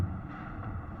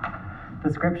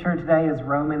The scripture today is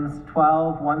Romans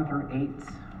 12, 1 through 8.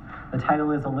 The title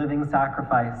is A Living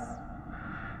Sacrifice.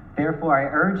 Therefore, I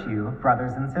urge you,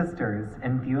 brothers and sisters,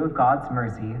 in view of God's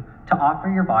mercy, to offer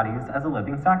your bodies as a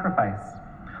living sacrifice,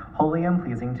 holy and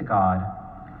pleasing to God.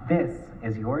 This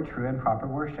is your true and proper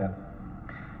worship.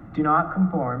 Do not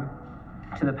conform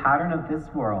to the pattern of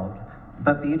this world,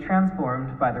 but be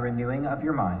transformed by the renewing of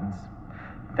your minds.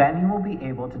 Then you will be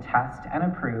able to test and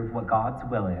approve what God's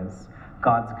will is,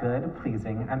 God's good,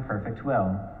 pleasing, and perfect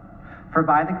will. For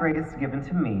by the grace given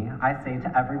to me, I say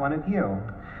to every one of you,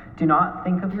 do not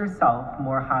think of yourself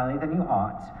more highly than you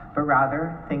ought, but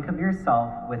rather think of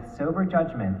yourself with sober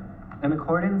judgment, in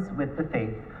accordance with the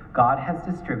faith God has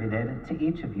distributed to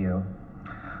each of you.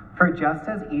 For just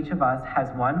as each of us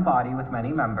has one body with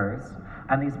many members,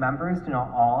 and these members do not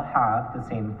all have the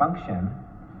same function,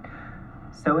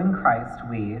 so in Christ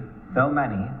we, though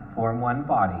many, form one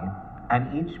body,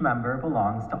 and each member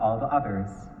belongs to all the others.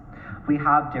 We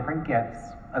have different gifts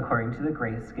according to the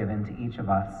grace given to each of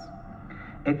us.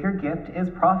 If your gift is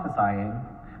prophesying,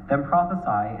 then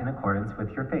prophesy in accordance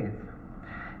with your faith.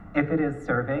 If it is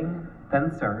serving,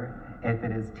 then serve. If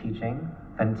it is teaching,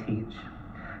 then teach.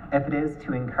 If it is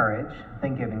to encourage,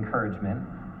 then give encouragement.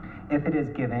 If it is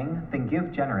giving, then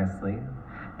give generously.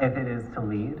 If it is to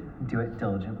lead, do it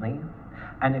diligently.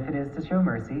 And if it is to show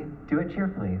mercy, do it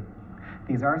cheerfully.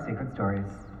 These are our sacred stories.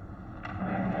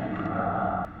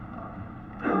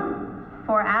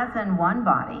 For as in one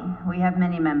body we have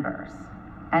many members,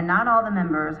 and not all the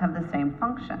members have the same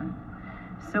function.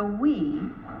 So we,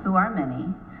 who are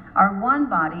many, are one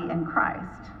body in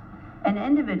Christ, and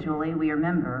individually we are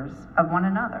members of one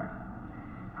another.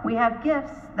 We have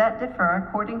gifts that differ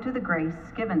according to the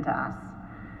grace given to us: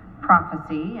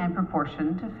 prophecy in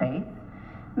proportion to faith,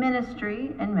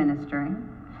 ministry in ministering,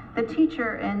 the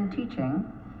teacher in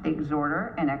teaching, the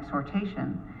exhorter in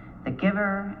exhortation, the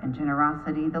giver in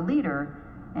generosity, the leader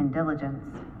in diligence,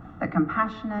 the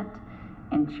compassionate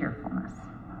in cheerfulness.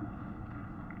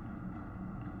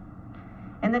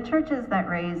 In the churches that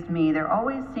raised me, there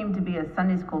always seemed to be a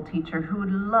Sunday school teacher who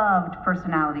loved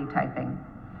personality typing.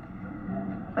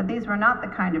 But these were not the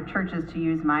kind of churches to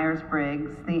use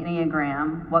Myers-Briggs, the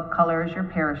Enneagram, what color is your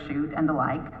parachute, and the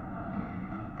like.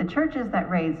 The churches that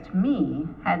raised me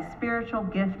had spiritual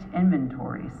gift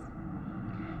inventories.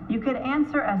 You could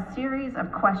answer a series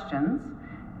of questions,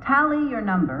 tally your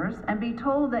numbers, and be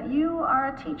told that you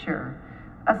are a teacher,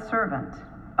 a servant,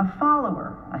 a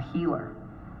follower, a healer.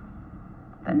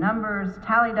 The numbers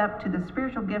tallied up to the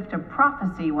spiritual gift of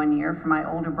prophecy one year for my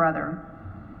older brother.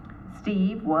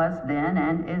 Steve was then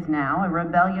and is now a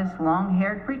rebellious,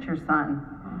 long-haired preacher's son.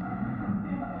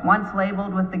 Once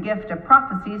labeled with the gift of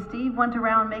prophecy, Steve went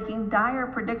around making dire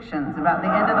predictions about the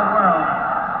end of the world.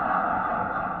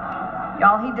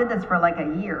 Y'all, he did this for like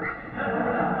a year.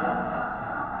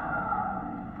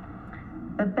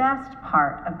 The best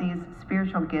part of these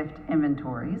spiritual gift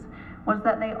inventories was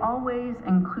that they always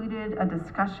included a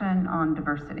discussion on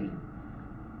diversity.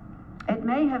 It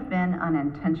may have been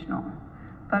unintentional,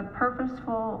 but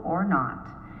purposeful or not,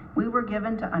 we were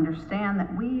given to understand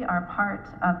that we are part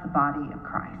of the body of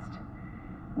Christ.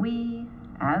 We,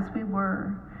 as we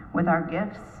were, with our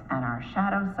gifts and our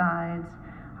shadow sides,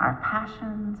 our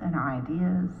passions and our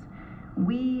ideas,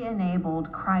 we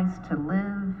enabled Christ to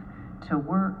live, to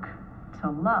work, to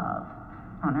love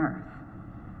on earth.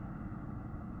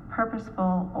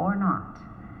 Purposeful or not,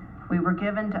 we were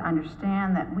given to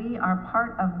understand that we are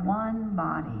part of one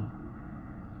body,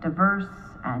 diverse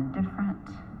and different.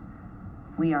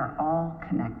 We are all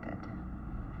connected.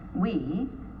 We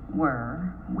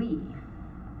were we.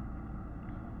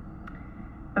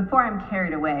 Before I'm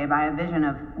carried away by a vision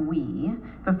of we,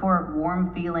 before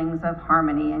warm feelings of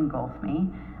harmony engulf me,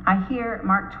 I hear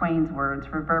Mark Twain's words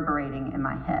reverberating in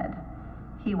my head.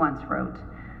 He once wrote,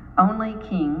 "Only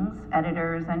kings,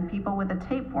 editors, and people with a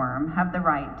tapeworm have the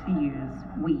right to use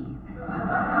we."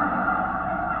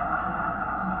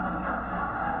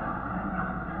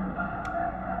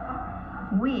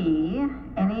 We,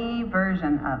 any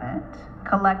version of it,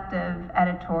 collective,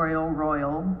 editorial,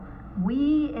 royal,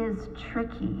 we is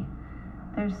tricky.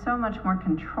 There's so much more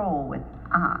control with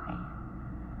I.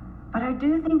 But I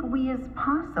do think we is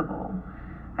possible.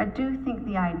 I do think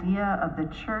the idea of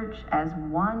the church as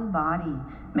one body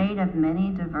made of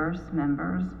many diverse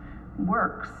members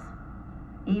works,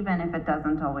 even if it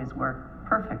doesn't always work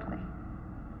perfectly.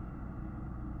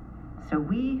 So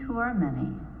we who are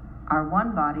many are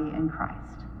one body in Christ.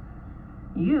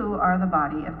 You are the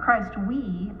body of Christ.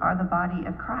 We are the body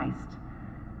of Christ,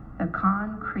 the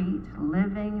concrete,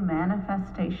 living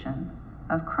manifestation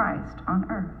of Christ on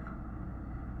earth.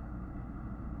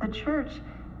 The church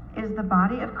is the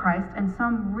body of Christ in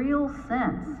some real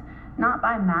sense, not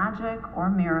by magic or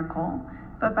miracle,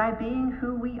 but by being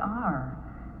who we are.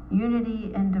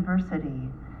 Unity and diversity,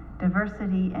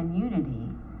 diversity and unity,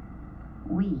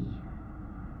 we.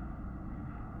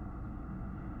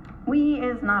 We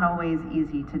is not always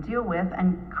easy to deal with,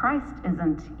 and Christ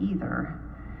isn't either.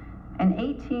 In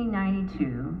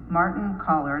 1892, Martin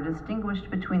Coller distinguished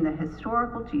between the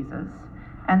historical Jesus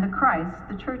and the Christ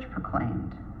the church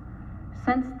proclaimed.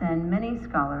 Since then, many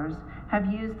scholars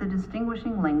have used the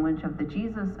distinguishing language of the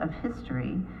Jesus of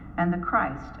history and the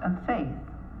Christ of faith.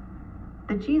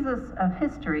 The Jesus of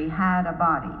history had a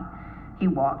body. He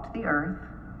walked the earth.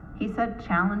 He said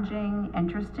challenging,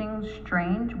 interesting,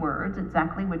 strange words,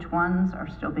 exactly which ones are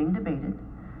still being debated.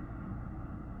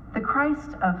 The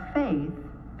Christ of faith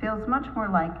feels much more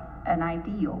like an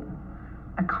ideal,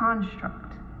 a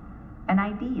construct, an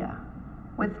idea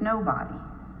with no body.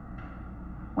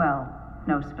 Well,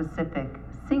 no specific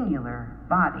singular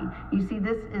body. You see,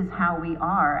 this is how we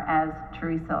are, as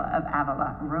Teresa of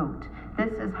Avila wrote.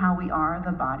 This is how we are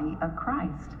the body of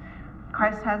Christ.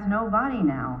 Christ has no body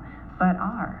now but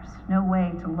ours, no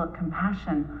way to look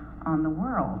compassion on the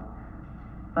world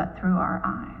but through our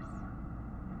eyes.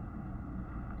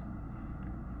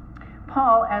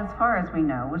 Paul, as far as we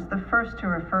know, was the first to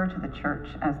refer to the church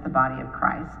as the body of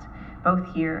Christ,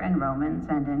 both here in Romans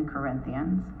and in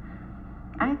Corinthians.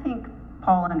 I think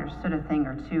Paul understood a thing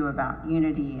or two about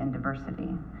unity and diversity,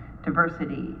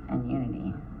 diversity and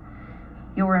unity.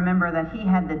 You'll remember that he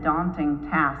had the daunting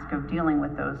task of dealing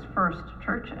with those first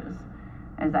churches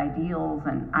as ideals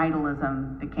and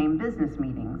idolism became business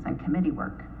meetings and committee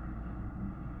work.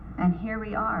 And here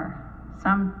we are,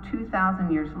 some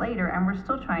 2,000 years later, and we're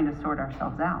still trying to sort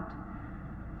ourselves out.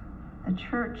 The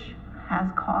church has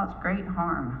caused great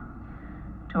harm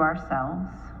to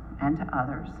ourselves and to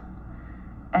others,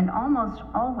 and almost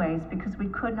always because we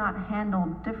could not handle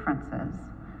differences,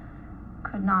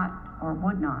 could not or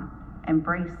would not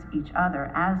embrace each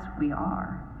other as we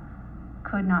are,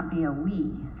 could not be a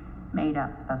we made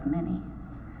up of many.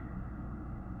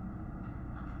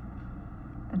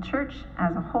 The church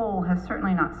as a whole has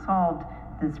certainly not solved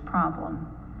this problem.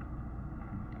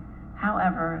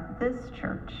 However, this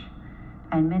church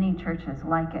and many churches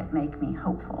like it make me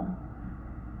hopeful.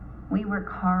 We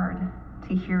work hard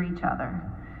to hear each other,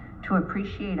 to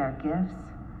appreciate our gifts,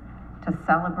 to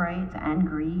celebrate and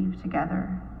grieve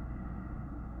together.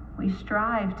 We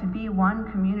strive to be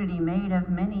one community made of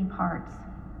many parts.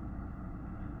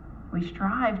 We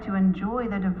strive to enjoy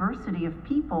the diversity of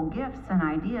people, gifts, and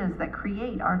ideas that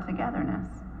create our togetherness.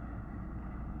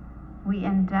 We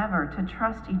endeavor to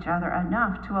trust each other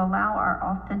enough to allow our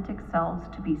authentic selves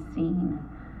to be seen,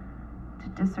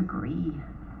 to disagree,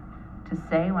 to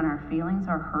say when our feelings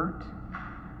are hurt,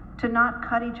 to not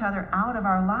cut each other out of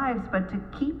our lives, but to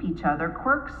keep each other,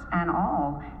 quirks and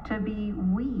all, to be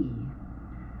we.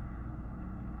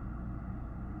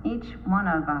 Each one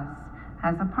of us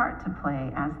has a part to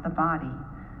play as the body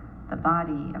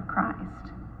of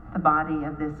Christ, the body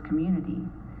of this community.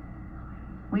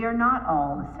 We are not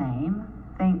all the same,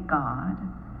 thank God.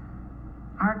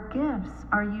 Our gifts,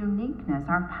 our uniqueness,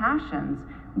 our passions,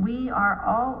 we are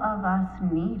all of us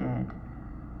needed.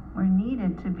 We're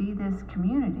needed to be this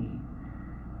community,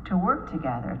 to work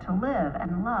together, to live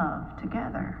and love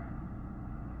together.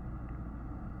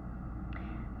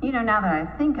 You know, now that I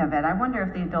think of it, I wonder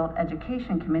if the Adult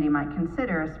Education Committee might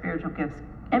consider a spiritual gifts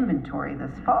inventory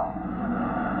this fall.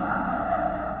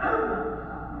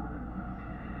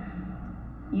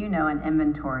 You know, an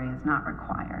inventory is not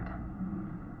required.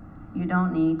 You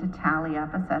don't need to tally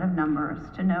up a set of numbers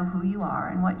to know who you are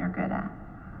and what you're good at.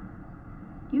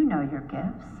 You know your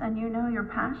gifts and you know your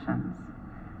passions.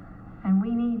 And we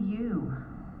need you,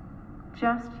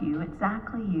 just you,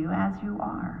 exactly you as you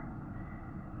are.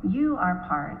 You are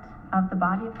part of the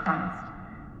body of Christ,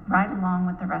 right along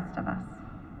with the rest of us.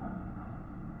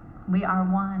 We are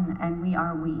one and we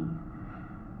are we.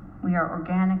 We are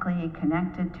organically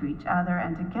connected to each other,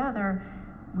 and together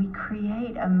we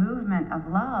create a movement of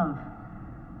love,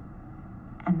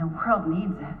 and the world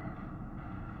needs it.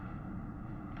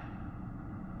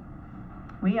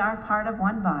 We are part of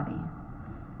one body.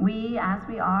 We, as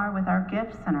we are, with our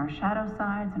gifts and our shadow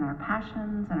sides and our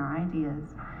passions and our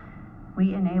ideas,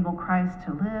 we enable Christ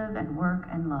to live and work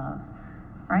and love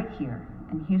right here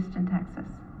in Houston,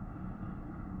 Texas.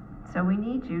 So we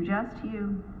need you, just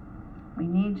you. We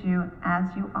need you as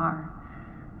you are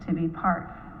to be part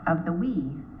of the we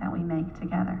that we make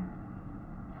together.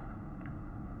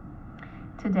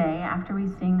 Today, after we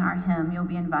sing our hymn, you'll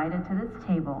be invited to this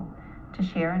table to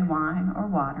share in wine or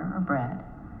water or bread.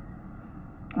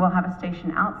 We'll have a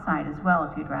station outside as well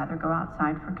if you'd rather go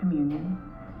outside for communion.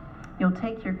 You'll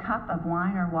take your cup of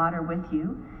wine or water with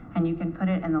you, and you can put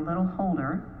it in the little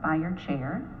holder by your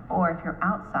chair, or if you're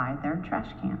outside, there are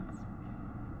trash cans.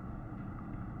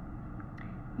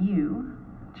 You,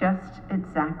 just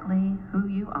exactly who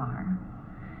you are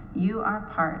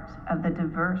part of the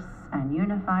diverse and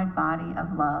unified body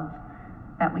of love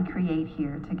that we create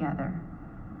here together.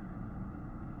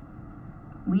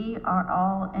 We are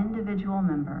all individual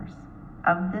members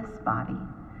of this body,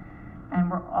 and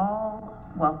we're all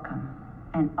welcome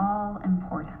and all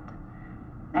important.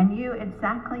 And you,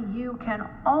 exactly you, can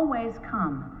always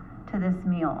come to this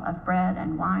meal of bread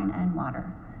and wine and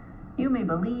water. You may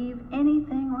believe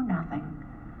anything or nothing.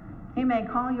 You may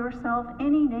call yourself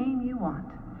any name you want.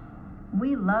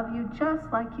 We love you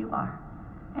just like you are,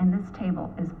 and this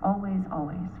table is always,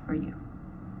 always for you.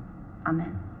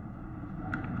 Amen.